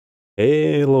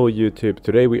Hello YouTube,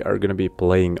 today we are gonna be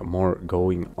playing more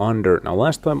Going Under. Now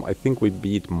last time I think we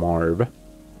beat Marv.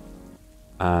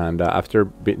 And after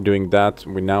doing that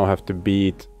we now have to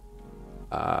beat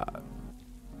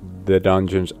the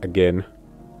dungeons again.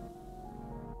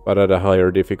 But at a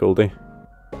higher difficulty.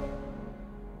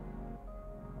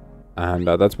 And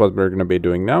that's what we're gonna be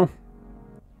doing now.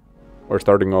 We're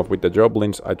starting off with the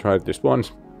Joblins. I tried this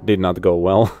once, did not go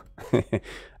well,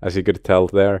 as you could tell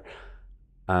there.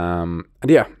 And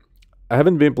yeah, I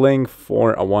haven't been playing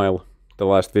for a while. The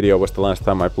last video was the last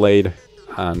time I played,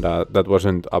 and that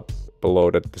wasn't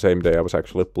uploaded the same day I was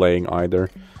actually playing either.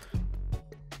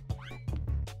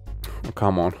 Oh,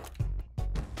 come on.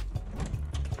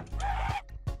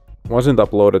 Wasn't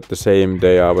uploaded the same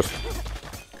day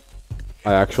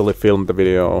I actually filmed the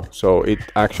video, so it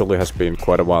actually has been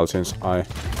quite a while since I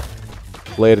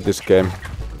played this game.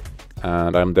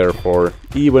 And I'm therefore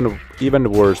even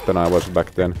worse than I was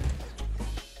back then.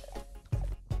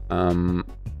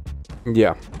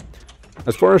 Yeah.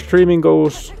 As far as streaming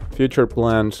goes, future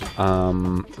plans,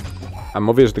 I'm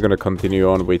obviously gonna continue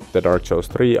on with the Dark Souls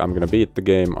 3. I'm gonna beat the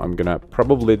game. I'm gonna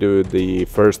probably do the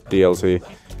first DLC.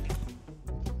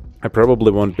 I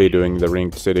probably won't be doing the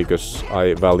Ringed City because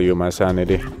I value my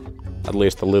sanity at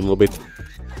least a little bit.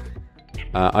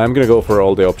 I'm gonna go for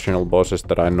all the optional bosses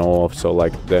that I know of, so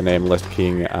like the Nameless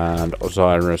King and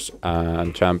Osiris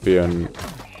and Champion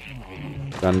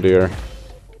Grandier.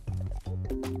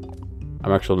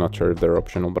 I'm actually not sure if they're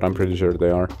optional, but I'm pretty sure they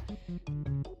are.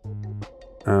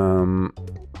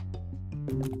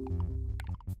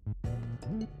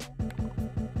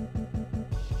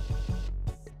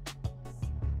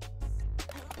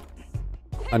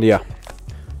 And yeah.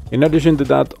 In addition to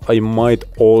that, I might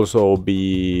also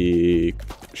be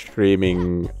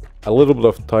streaming a little bit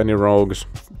of Tiny Rogues.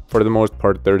 For the most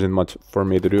part, there isn't much for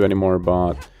me to do anymore,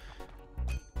 but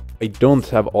I don't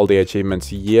have all the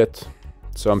achievements yet.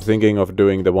 So I'm thinking of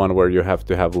doing the one where you have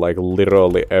to have like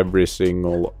literally every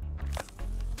single...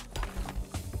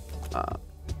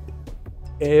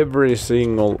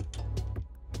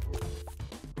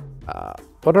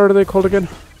 what are they called again?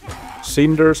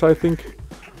 Cinders, I think.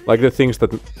 Like the things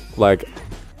that like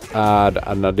add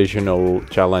an additional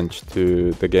challenge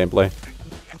to the gameplay.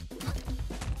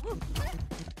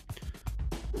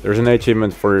 There's an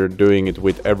achievement for doing it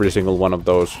with every single one of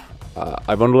those.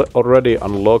 I've already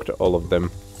unlocked all of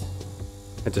them.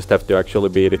 I just have to actually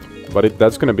beat it. But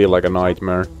that's gonna be like a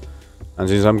nightmare. And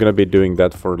since I'm gonna be doing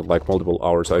that for like multiple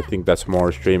hours, I think that's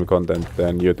more stream content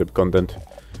than YouTube content.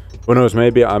 Who knows,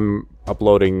 maybe I'm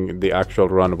uploading the actual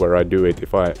run where I do it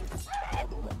if I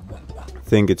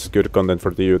think it's good content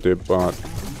for the YouTube, but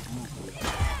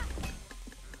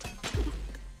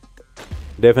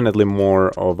definitely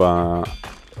more of a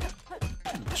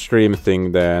stream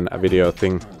thing than a video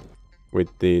thing with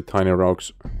the Tiny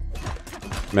Rogues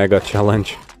mega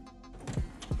challenge.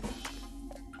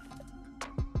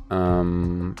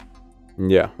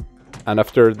 Yeah, and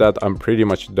after that I'm pretty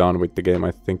much done with the game,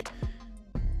 I think.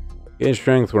 Gain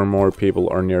strength where more people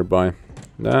are nearby.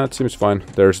 That seems fine.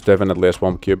 There's definitely a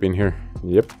swamp cube in here.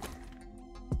 Yep.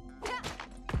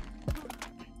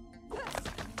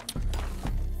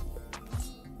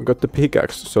 We got the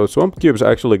pickaxe. So swamp cubes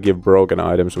actually give broken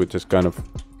items, which is kind of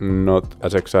not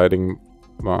as exciting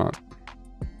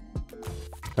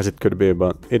as it could be,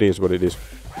 but it is what it is.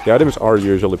 The items are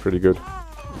usually pretty good.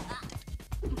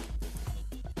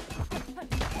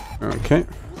 Okay.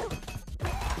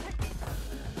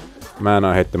 Man,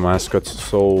 I hate the mascots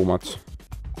so much.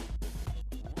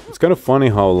 It's kind of funny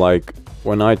how, like,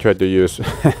 when I try to use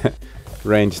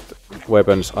ranged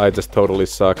weapons, I just totally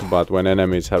suck, but when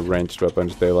enemies have ranged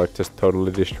weapons, they, like, just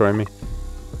totally destroy me.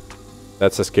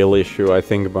 That's a skill issue, I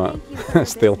think, but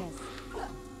still.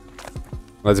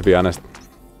 Let's be honest.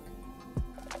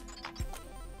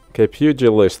 Okay,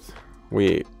 pugilist.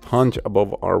 We punch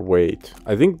above our weight.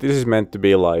 I think this is meant to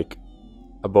be, like,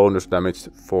 a bonus damage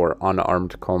for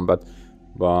unarmed combat,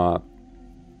 but...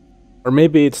 Or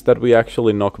maybe it's that we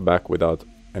actually knock back without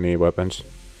any weapons.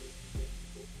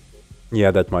 Yeah,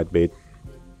 that might be it.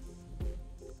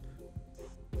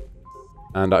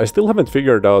 And I still haven't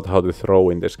figured out how to throw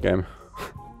in this game.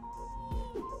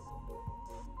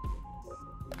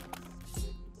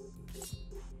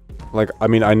 Like, I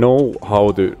mean, I know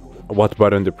what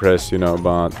button to press, you know,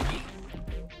 but...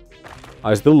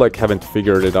 I still, like, haven't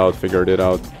figured it out.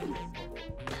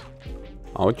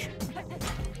 Ouch.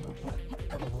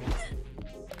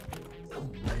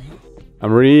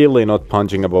 I'm really not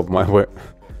punching above my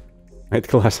weight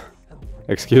class.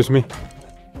 Excuse me.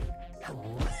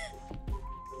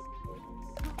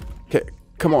 Okay,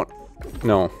 come on.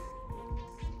 No.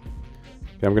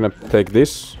 Okay, I'm gonna take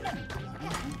this.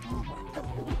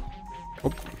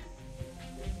 Oh.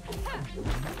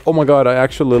 Oh my god, I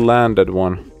actually landed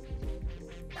one.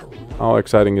 How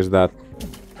exciting is that?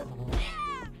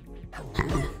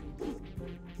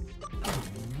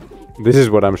 This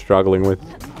is what I'm struggling with.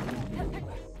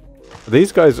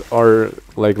 These guys are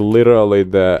like literally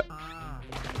the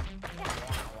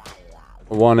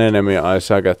one enemy I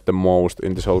suck at the most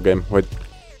in this whole game. Wait,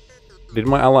 did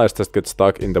my allies just get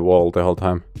stuck in the wall the whole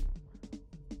time?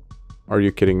 Are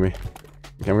you kidding me?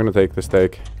 Okay, I'm gonna take the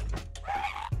stake.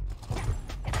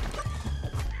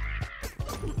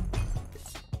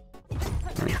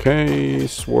 Okay,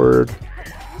 sword.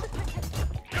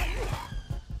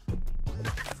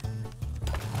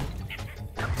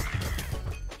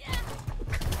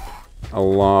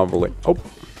 Lovely. Oh.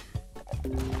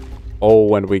 Oh,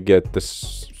 when we get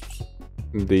this,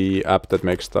 the app that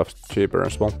makes stuff cheaper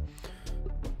as well.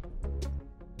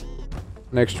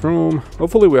 Next room.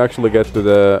 Hopefully we actually get to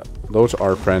the... Those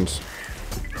are friends.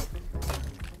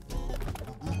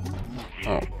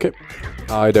 Okay.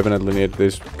 I definitely need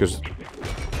this because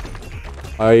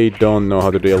I don't know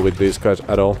how to deal with these guys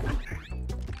at all.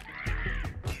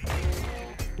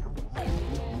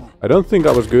 I don't think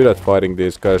I was good at fighting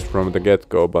these guys from the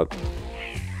get-go, but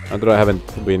now that I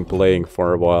haven't been playing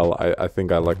for a while, I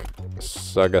think I like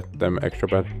suck at them extra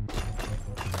bad.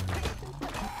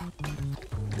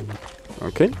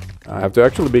 Okay, I have to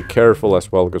actually be careful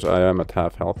as well, because I am at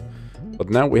half health. But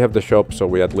now we have the shop, so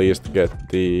we at least get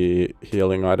the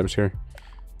healing items here.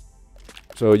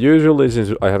 So usually,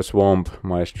 since I have swamp,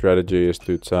 my strategy is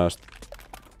to just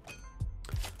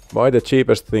buy the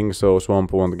cheapest thing, so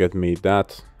swamp won't get me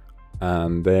that.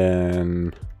 And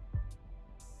then...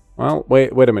 Well,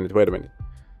 wait a minute.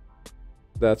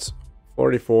 That's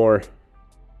 44,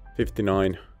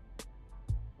 59.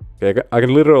 Okay, I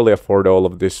can literally afford all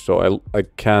of this, so I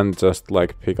can just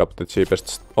like pick up the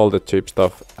cheapest, all the cheap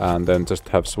stuff, and then just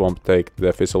have swamp take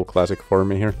the Fizzle Classic for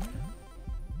me here.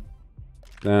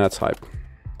 That's hype.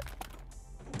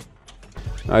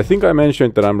 I think I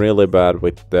mentioned that I'm really bad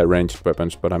with the ranged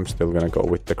weapons, but I'm still gonna go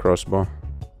with the crossbow.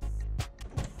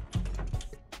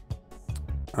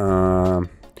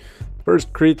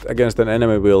 First crit against an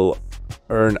enemy will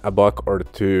earn a buck or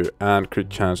two and crit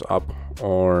chance up,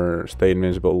 or stay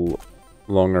invincible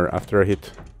longer after a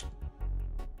hit.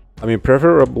 I mean,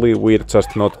 preferably we'd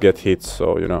just not get hits,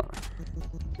 so you know.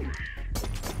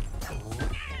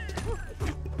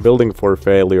 Building for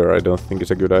failure I don't think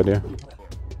is a good idea.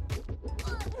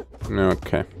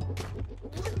 Okay.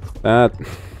 That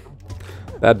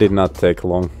did not take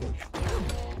long.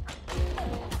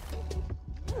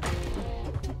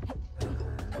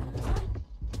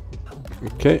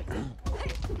 Okay.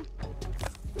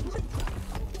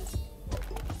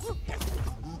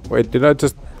 Wait, did I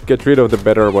just get rid of the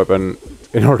better weapon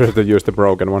in order to use the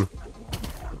broken one?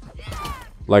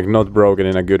 Like, not broken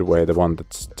in a good way, the one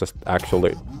that's just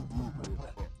actually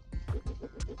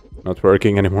not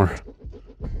working anymore.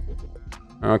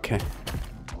 Okay.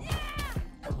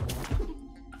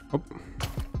 Oh.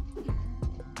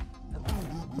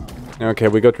 Okay,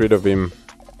 we got rid of him.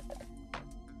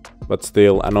 But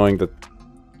still annoying that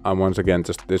I'm once again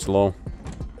just this low.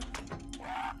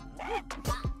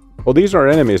 Oh, these are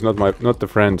enemies, not the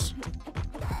friends.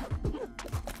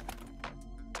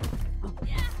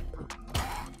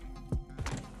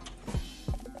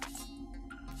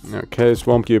 Okay,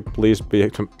 swamp cube, please be...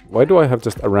 Why do I have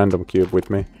just a random cube with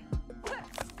me?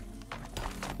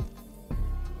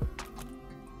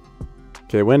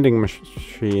 Okay, vending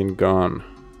machine gone.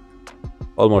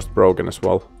 Almost broken as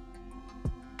well.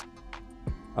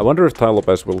 I wonder if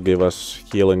Tylopes will give us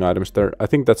healing items there. I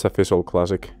think that's a Fizzle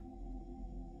Classic.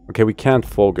 Okay, we can't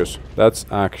focus. That's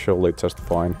actually just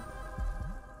fine.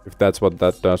 If that's what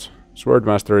that does. Sword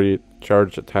Mastery,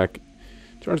 charge attack.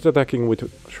 Charged attacking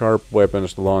with sharp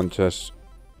weapons launches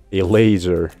a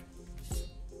laser.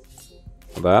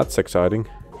 That's exciting.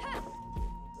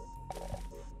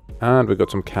 And we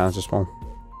got some cans as well.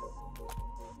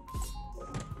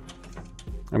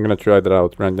 I'm gonna try that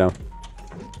out right now.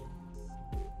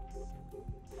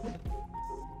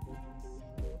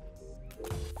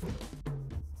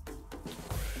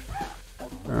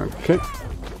 Okay.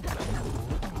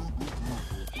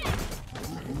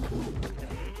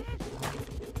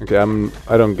 Okay,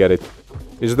 I don't get it.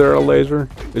 Is there a laser?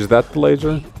 Is that the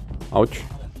laser? Ouch.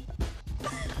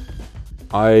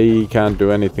 I can't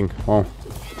do anything. Oh.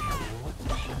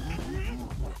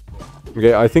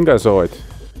 Okay, I think I saw it.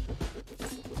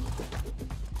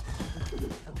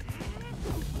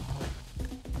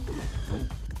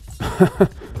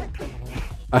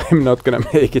 I'm not gonna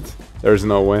make it. There's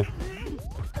no way.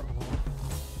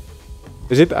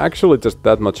 Is it actually just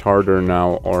that much harder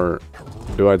now, or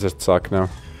do I just suck now?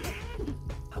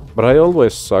 But I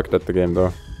always sucked at the game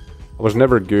though. I was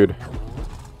never good.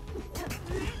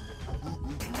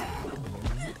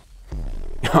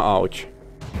 Ouch.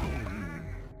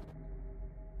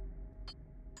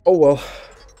 Oh well.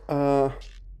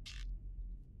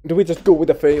 Do we just go with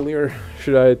a failure?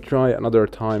 Should I try another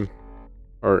time?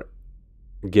 Or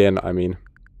again, I mean.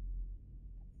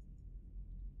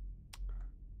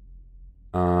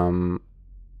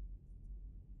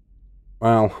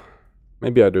 Well,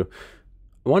 maybe I do.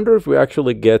 I wonder if we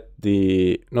actually get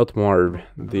the, not Marv,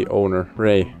 the owner,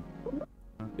 Ray.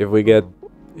 If we get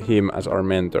him as our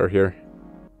mentor here.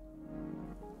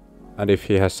 And if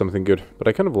he has something good. But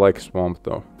I kind of like Swamp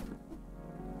though.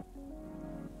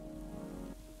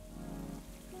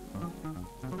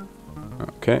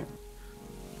 Okay.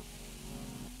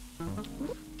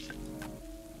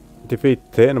 Defeat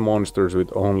 10 monsters with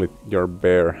only your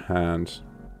bare hands.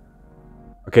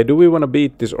 Okay, do we want to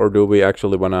beat this, or do we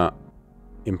actually want to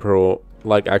improve,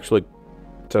 like actually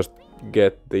just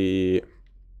get the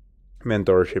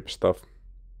mentorship stuff?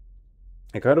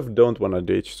 I kind of don't want to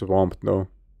ditch Swamp though.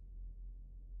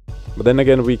 But then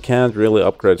again, we can't really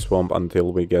upgrade Swamp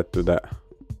until we get to that.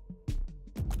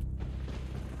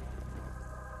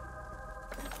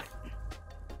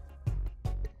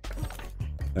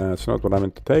 That's not what I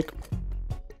meant to take.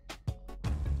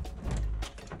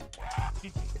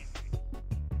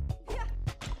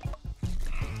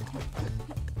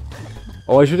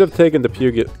 Oh, I should have taken the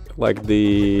Puget, like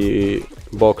the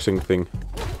boxing thing.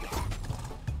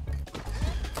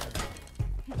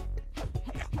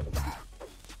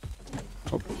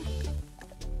 Oh.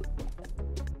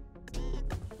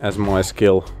 As my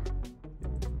skill.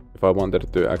 If I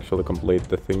wanted to actually complete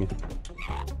the thing.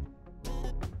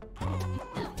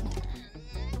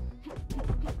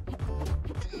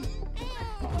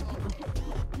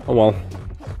 Oh well.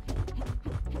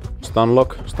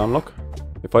 Stunlock, stunlock.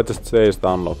 If I just say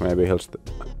stunlock, maybe he'll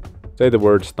say the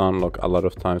word stunlock a lot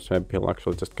of times. Maybe he'll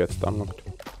actually just get stunlocked.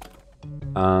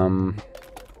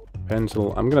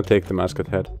 Pencil. I'm gonna take the mascot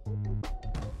head.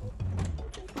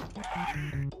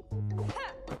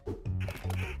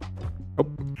 Oh.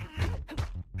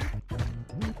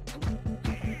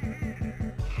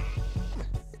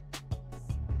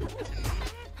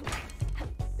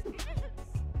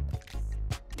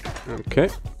 Okay.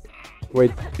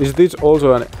 Wait, is this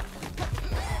also an...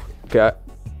 Okay,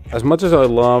 as much as I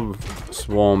love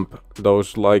Swamp,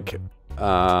 those like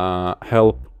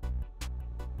help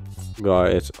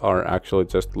guys are actually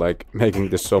just like making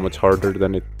this so much harder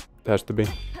than it has to be.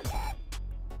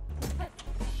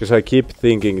 Because I keep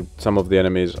thinking some of the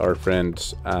enemies are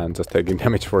friends and just taking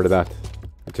damage for that.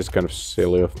 Which is kind of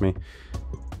silly of me.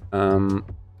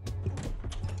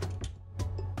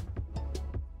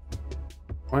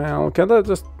 Well, can't I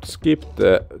just skip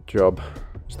the job?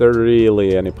 Is there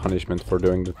really any punishment for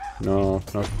doing that? No,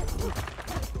 no.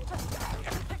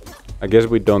 I guess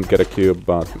we don't get a cube,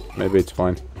 but maybe it's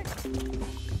fine.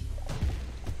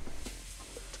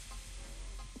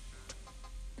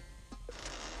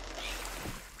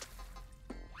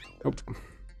 Oh.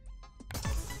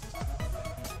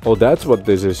 Oh, that's what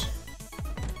this is.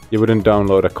 You wouldn't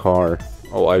download a car.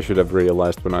 Oh, I should have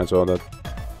realized when I saw that.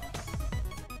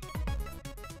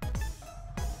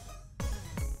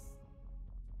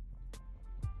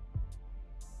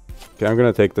 Okay, I'm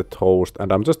gonna take the toast,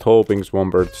 and I'm just hoping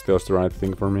Swampert does the right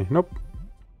thing for me. Nope.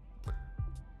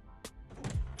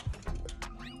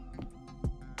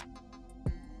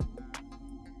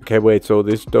 Okay, wait, so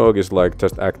this dog is like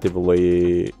just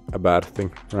actively a bad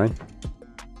thing, right?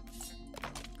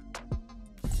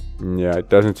 Yeah, it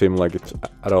doesn't seem like it's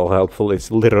at all helpful.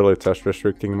 It's literally just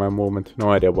restricting my movement.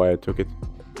 No idea why I took it.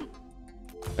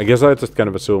 I guess I just kind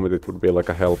of assumed it would be like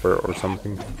a helper or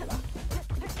something.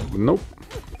 But nope.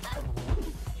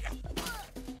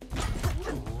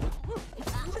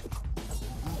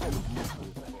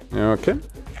 Okay.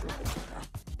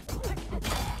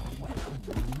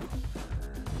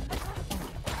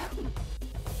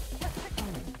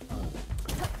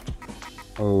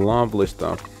 Lovely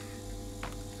stuff.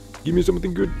 Give me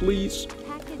something good, please.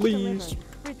 Please.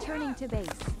 Returning to base.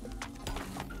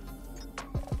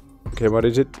 Okay, what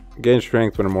is it? Gain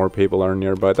strength when more people are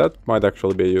nearby. That might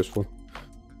actually be useful.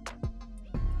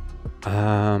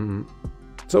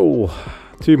 So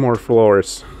 2 more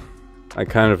floors. I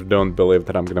kind of don't believe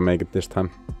that I'm gonna make it this time.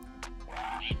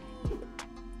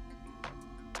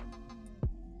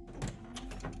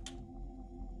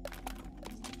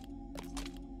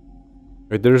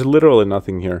 Wait, there's literally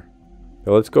nothing here.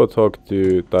 Okay, let's go talk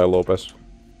to Ty Lopez.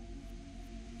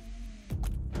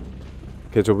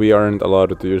 Okay, so we aren't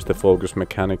allowed to use the focus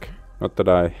mechanic. Not that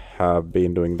I have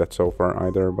been doing that so far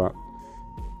either, but...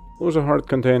 Lose a heart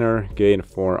container, gain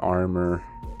 4 armor.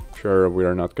 Sure, we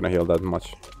are not gonna heal that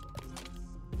much.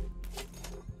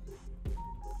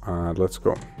 Let's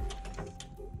go.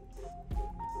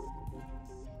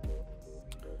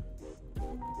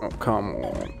 Oh, come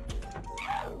on.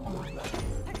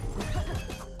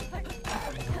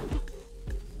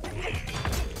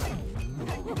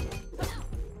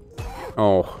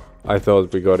 Oh, I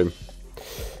thought we got him.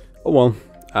 Oh well.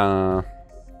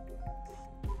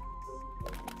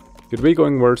 Could be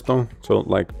going worse though, so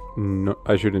like, no,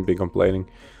 I shouldn't be complaining.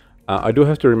 I do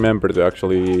have to remember to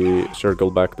actually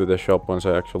circle back to the shop once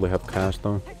I actually have cast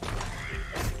though.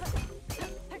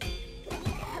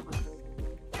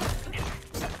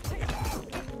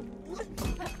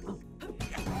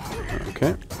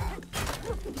 Okay.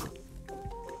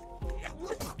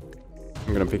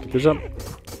 I'm gonna pick this up.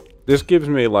 This gives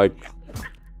me like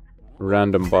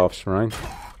random buffs, right?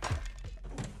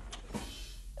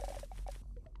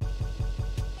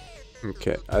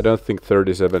 Okay, I don't think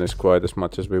 37 is quite as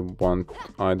much as we want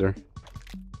either.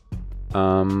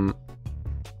 I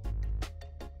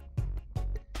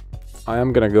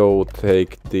am gonna go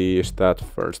take the stat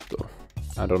first though.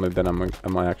 I don't know then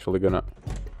am I actually gonna...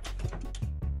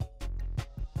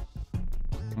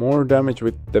 More damage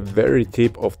with the very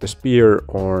tip of the spear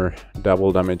or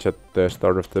double damage at the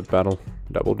start of the battle.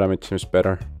 Double damage seems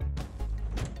better.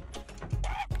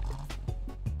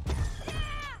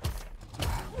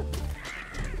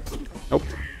 Nope.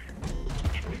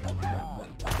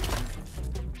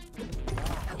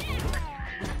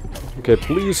 Okay,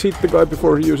 please hit the guy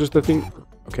before he uses the thing.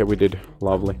 Okay, we did.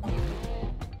 Lovely.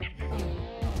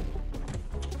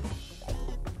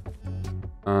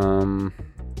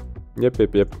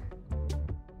 Yep.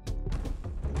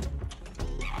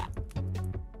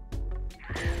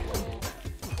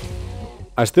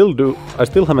 I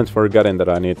still haven't forgotten that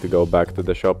I need to go back to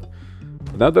the shop.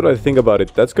 But now that I think about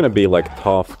it, that's gonna be like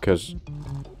tough, because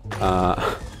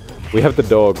we have the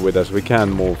dog with us, we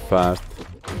can't move fast.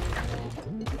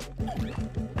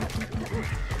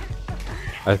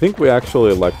 I think we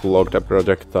actually like blocked a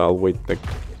projectile with the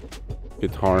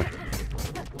guitar,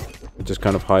 which is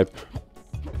kind of hype.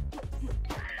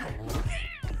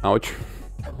 Ouch.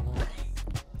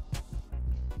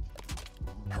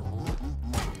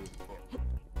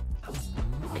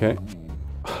 Okay.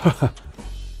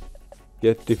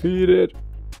 Get defeated.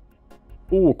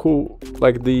 Ooh, cool.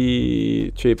 Like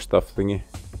the cheap stuff thingy.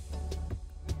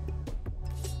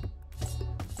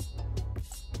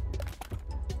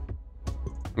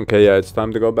 Okay, yeah, it's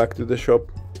time to go back to the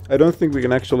shop. I don't think we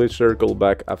can actually circle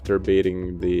back after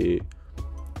beating the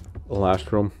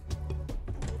last room.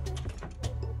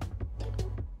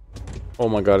 Oh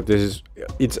my god, this is...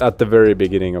 It's at the very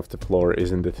beginning of the floor,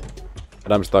 isn't it?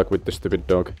 And I'm stuck with the stupid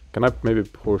dog. Can I maybe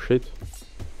push it?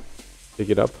 Pick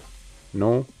it up?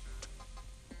 No?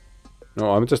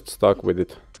 No, I'm just stuck with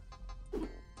it.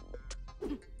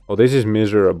 Oh, this is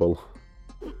miserable.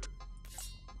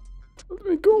 Let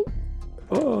me go.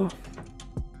 Oh.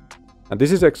 And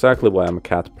this is exactly why I'm a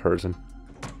cat person.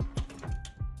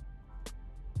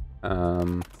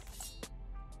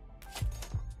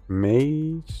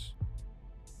 Maze?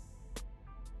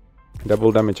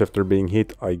 Double damage after being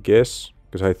hit, I guess.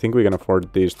 Because I think we can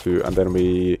afford these two. And then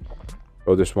we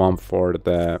go to Swamp for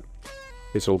the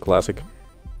Fizzle Classic.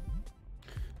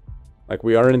 Like,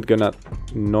 we aren't gonna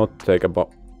not take a buff.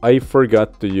 I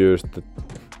forgot to use the...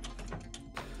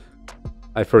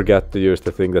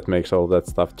 thing that makes all that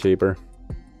stuff cheaper.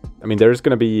 I mean, there's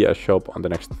gonna be a shop on the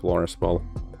next floor as well.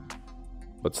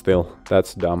 But still,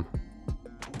 that's dumb.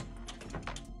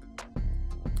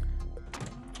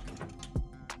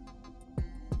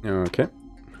 Okay.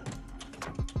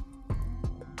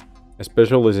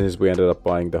 Especially since we ended up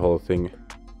buying the whole thing.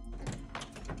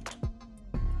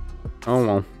 Oh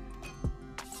well.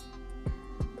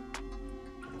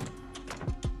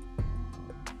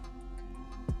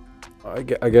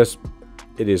 I guess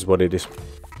it is what it is.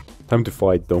 Time to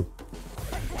fight though.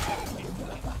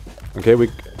 Okay, we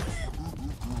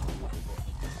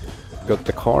got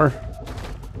the car.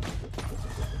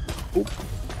 Oop.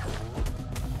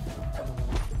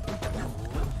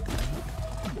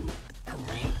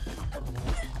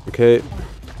 Okay.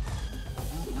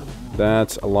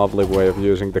 That's a lovely way of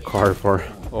using the car for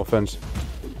offense.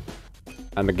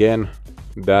 And again,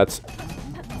 that's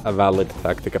a valid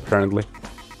tactic apparently.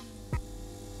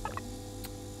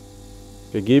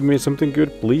 Okay, give me something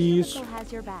good, please.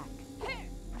 Has your back.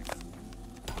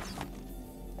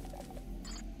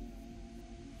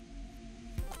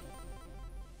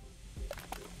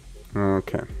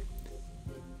 Okay.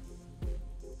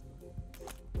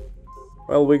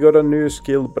 Well, we got a new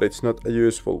skill, but it's not a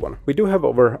useful one. We do have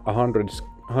over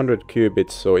 100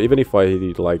 qubits, so even if I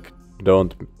like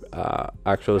don't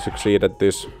actually succeed at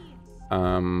this,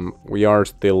 we are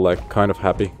still like kind of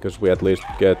happy because we at least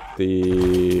get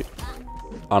the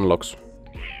unlocks.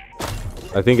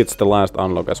 I think it's the last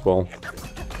unlock as well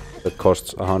that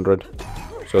costs 100.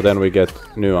 So then we get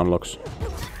new unlocks.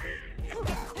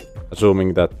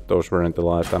 Assuming that those weren't the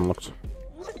last unlocks.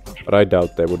 But I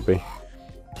doubt they would be.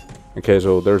 Okay,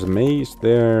 so there's a maze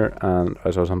there, and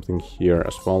I saw something here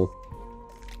as well.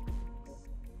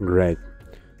 Great.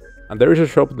 And there is a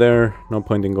shop there. No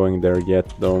point in going there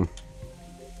yet, though.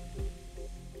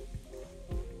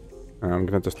 I'm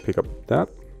gonna just pick up that.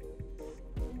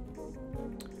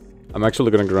 I'm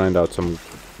actually gonna grind out some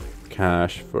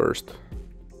cash first.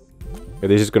 Okay,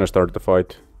 this is gonna start the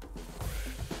fight.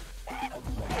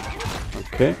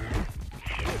 Okay.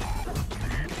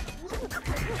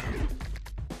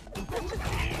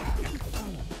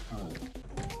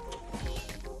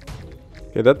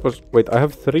 Okay, that was... Wait, I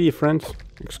have 3 friends.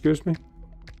 Excuse me?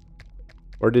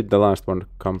 Where did the last one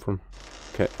come from?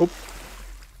 Okay, oop.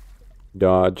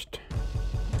 Dodged.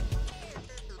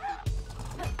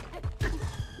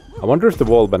 I wonder if the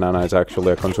wall banana is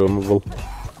actually a consumable.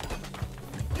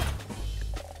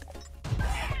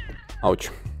 Ouch.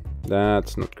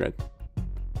 That's not great.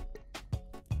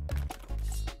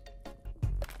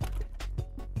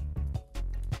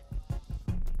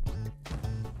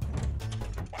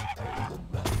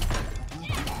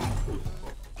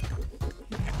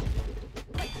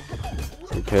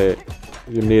 Okay,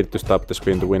 you need to stop the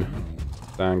spin to win.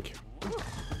 Thank you.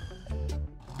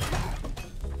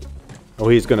 Oh,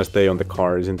 he's gonna stay on the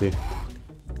car, isn't he?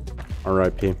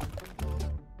 R.I.P.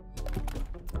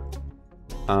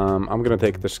 I'm gonna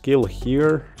take the skill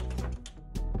here.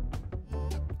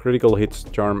 Critical hits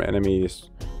charm enemies.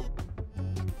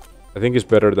 I think it's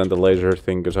better than the laser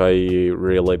thing, because I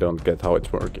really don't get how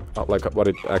it's working. Like, what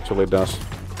it actually does.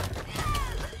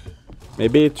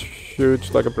 Maybe it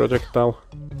shoots like a projectile.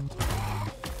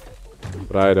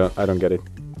 But I don't get it.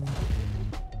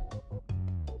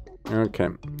 Okay,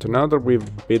 so now that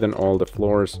we've beaten all the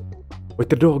floors... Wait,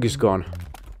 the dog is gone!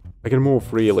 I can move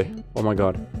freely. Oh my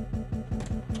god.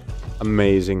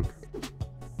 Amazing.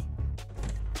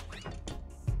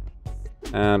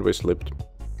 And we slipped.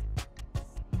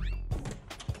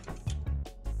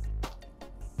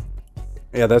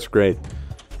 Yeah, that's great.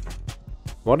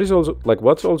 What is also... Like,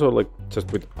 what's also, like,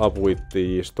 just up with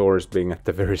the stores being at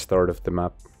the very start of the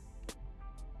map?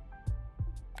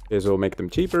 Okay, so make them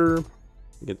cheaper.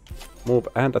 Get move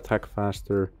and attack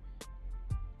faster.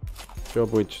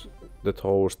 Job with the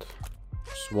toast.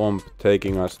 Swamp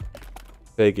taking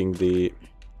the...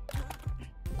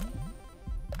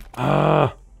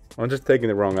 Ah! I'm just taking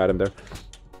the wrong item there.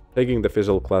 Taking the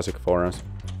Fizzle Classic for us.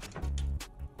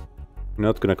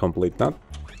 Not gonna complete that.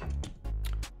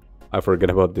 I forget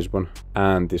about this one.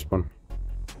 And this one.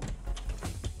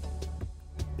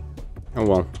 Oh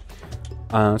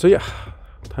well. So yeah.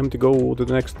 Time to go to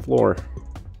the next floor.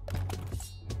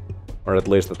 Or at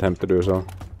least attempt to do so.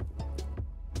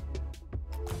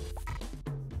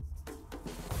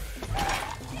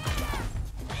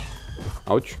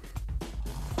 Ouch.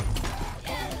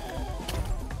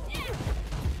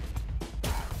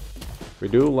 We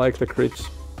do like the crits.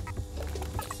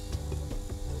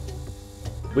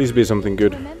 Please be something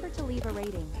good. Remember to leave a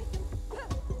rating.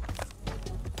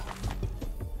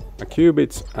 A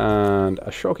qubits and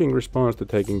a shocking response to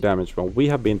taking damage. Well, we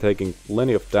have been taking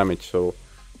plenty of damage, so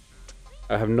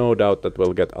I have no doubt that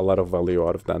we'll get a lot of value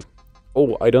out of that.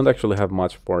 Oh, I don't actually have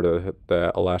much for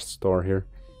the last store here.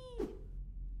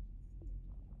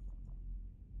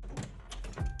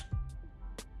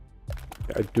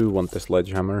 I do want the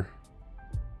sledgehammer.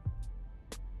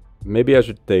 Maybe I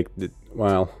should take the...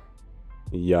 Well...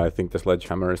 Yeah, I think the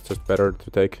sledgehammer is just better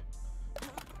to take.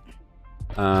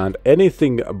 And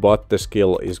anything but the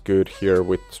skill is good here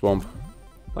with Swamp.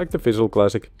 Like the Fizzle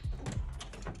Classic.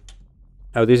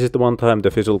 Now this is the one time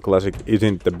the Fizzle Classic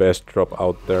isn't the best drop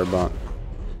out there, but...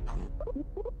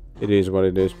 It is what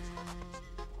it is.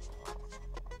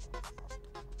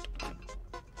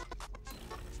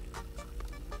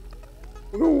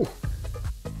 No!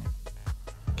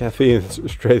 Caffeine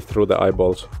straight through the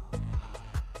eyeballs.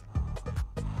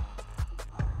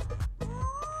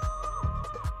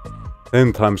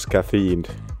 Ten times caffeine.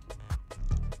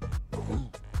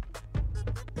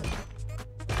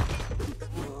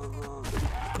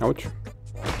 Ouch.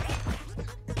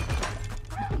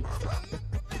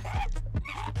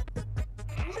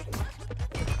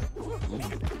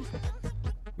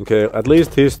 Okay, at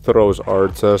least his throws are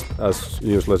just as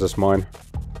useless as mine.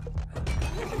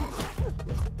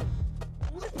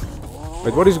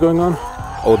 Wait, what is going on?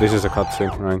 Oh, this is a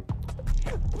cutscene, right.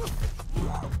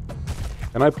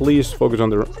 Can I please focus on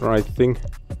the right thing?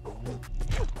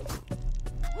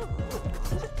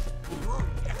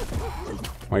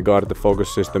 My god, the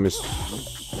focus system is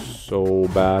so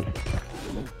bad.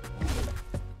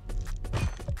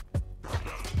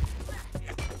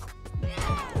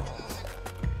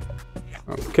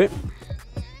 Okay.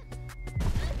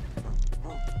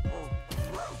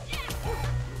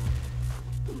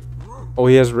 Oh,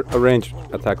 he has a ranged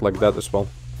attack like that as well.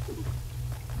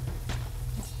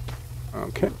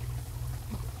 Okay.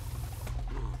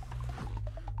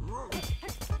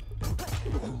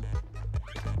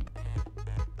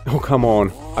 Oh, come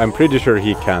on. I'm pretty sure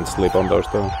he can't sleep on those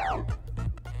though.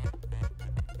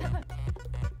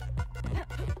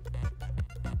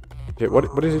 Okay,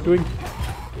 what is he doing?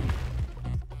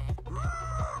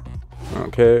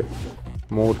 Okay.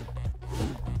 Mode.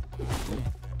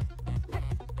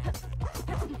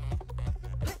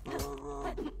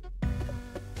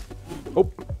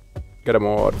 Oh. Get him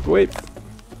out of the way.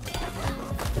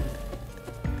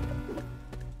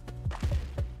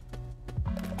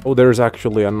 Oh, there's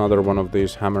actually another one of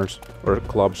these hammers or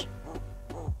clubs.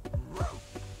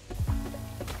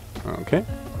 Okay.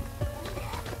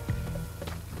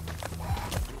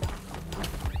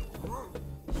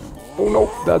 Oh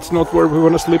no, that's not where we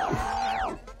want to sleep.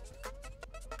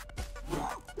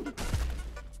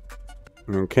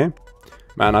 Okay.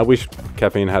 Man, I wish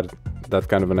caffeine had that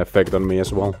kind of an effect on me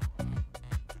as well.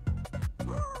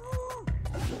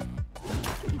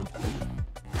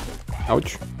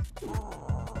 Ouch.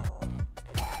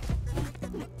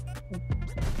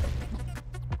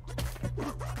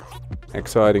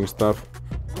 Exciting stuff.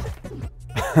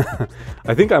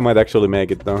 I think I might actually make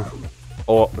it though.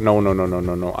 Oh,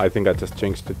 no. I think I just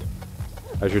jinxed it.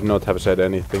 I should not have said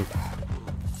anything.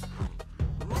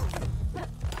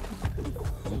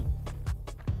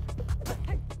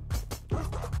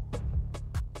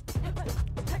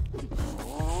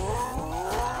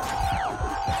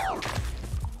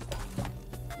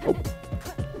 Oh.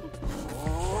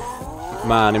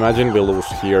 Man, imagine we lose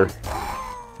here.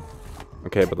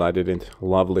 Okay, but I didn't.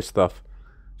 Lovely stuff.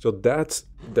 So that's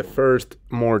the first,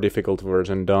 more difficult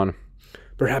version done.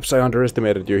 Perhaps I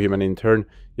underestimated you, human intern.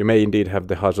 You may indeed have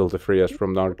the hustle to free us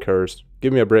from our curse.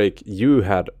 Give me a break. You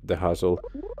had the hustle.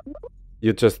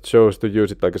 You just chose to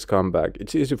use it like a scumbag.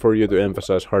 It's easy for you to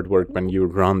emphasize hard work when you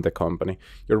run the company.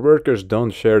 Your workers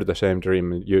don't share the same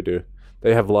dream you do.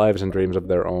 They have lives and dreams of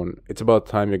their own. It's about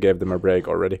time you gave them a break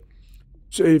already.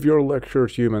 Save your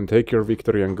lectures, human. Take your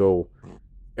victory and go.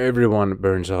 Everyone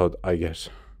burns out, I guess.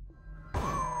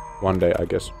 One day, I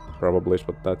guess. Probably is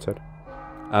what that said.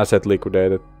 Asset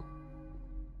liquidated.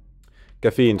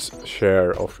 Caffeine's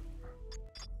share of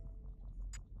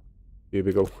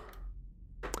cubicle.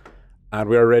 And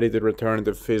we are ready to return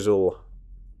to Fizzle.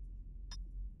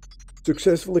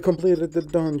 Successfully completed the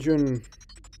dungeon.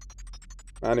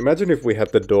 And imagine if we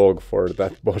had the dog for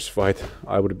that boss fight.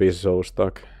 I would be so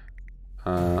stuck.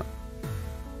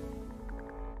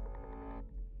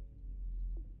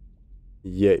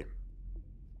 Yay.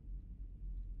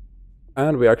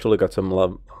 And we actually got some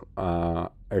love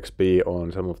XP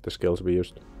on some of the skills we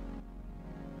used.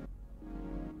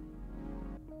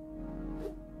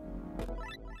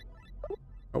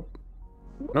 Oh.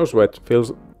 No sweat.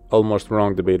 Feels almost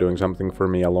wrong to be doing something for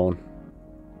me alone.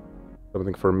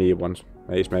 Something for me once.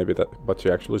 Maybe that's what she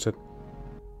actually said.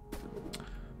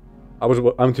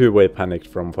 I'm too way panicked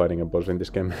from fighting a boss in this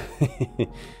game.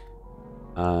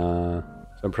 So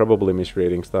I'm probably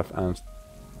misreading stuff and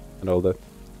all that.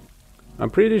 I'm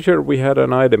pretty sure we had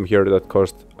an item here that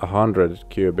cost 100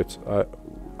 cubits.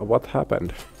 What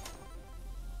happened?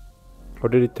 How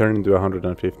did it turn into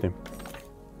 150?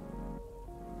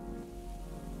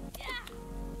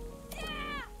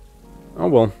 Oh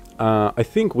well, I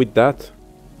think with that,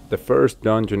 the first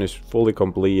dungeon is fully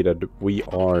completed. We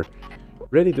are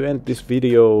ready to end this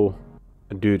video,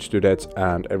 dudes, dudettes,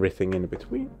 and everything in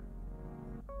between.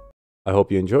 I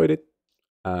hope you enjoyed it,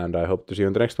 and I hope to see you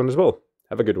in the next one as well.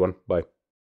 Have a good one. Bye.